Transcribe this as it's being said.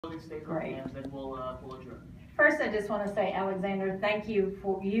State Great. programs, then we'll adjourn. First, I just want to say, Alexander, thank you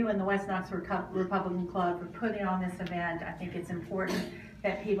for you and the West Knox Republican Club for putting on this event. I think it's important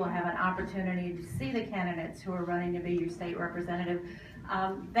that people have an opportunity to see the candidates who are running to be your state representative.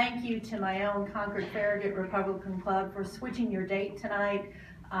 Thank you to my own Concord-Farragut Republican Club for switching your date tonight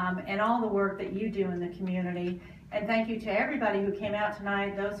and all the work that you do in the community. And thank you to everybody who came out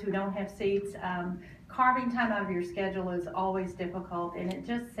tonight, those who don't have seats. Carving time out of your schedule is always difficult, and it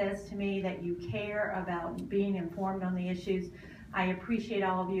just says to me that you care about being informed on the issues. I appreciate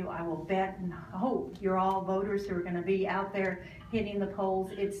all of you. I will bet and hope you're all voters who are going to be out there hitting the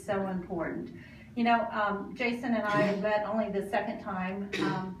polls. It's so important. You know, Jason and I have met only the second time.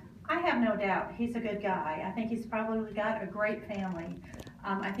 I have no doubt he's a good guy. I think he's probably got a great family.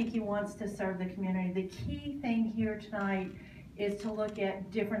 I think he wants to serve the community. The key thing here tonight is to look at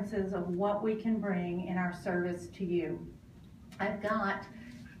differences of what we can bring in our service to you. I've got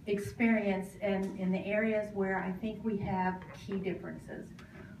experience in the areas where I think we have key differences.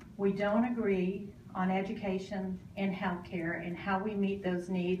 We don't agree on education and healthcare and how we meet those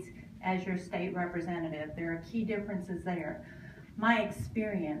needs as your state representative. There are key differences there. My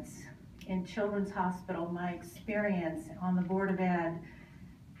experience in Children's Hospital, my experience on the Board of Ed,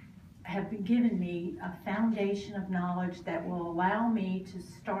 have given me a foundation of knowledge that will allow me to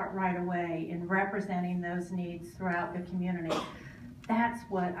start right away in representing those needs throughout the community. That's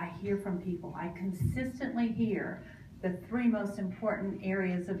what I hear from people. I consistently hear the three most important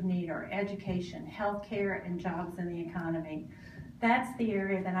areas of need are education, healthcare, and jobs in the economy. That's the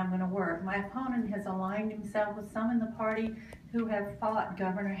area that I'm going to work. My opponent has aligned himself with some in the party who have fought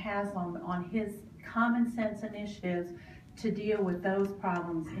Governor Haslam on his common sense initiatives to deal with those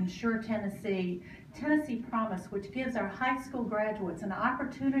problems. Ensure Tennessee Promise, which gives our high school graduates an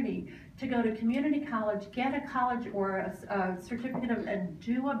opportunity to go to community college, get a college or a certificate and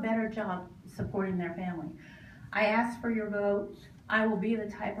do a better job supporting their family. I ask for your vote. I will be the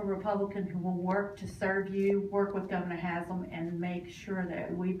type of Republican who will work to serve you, work with Governor Haslam, and make sure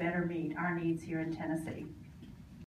that we better meet our needs here in Tennessee.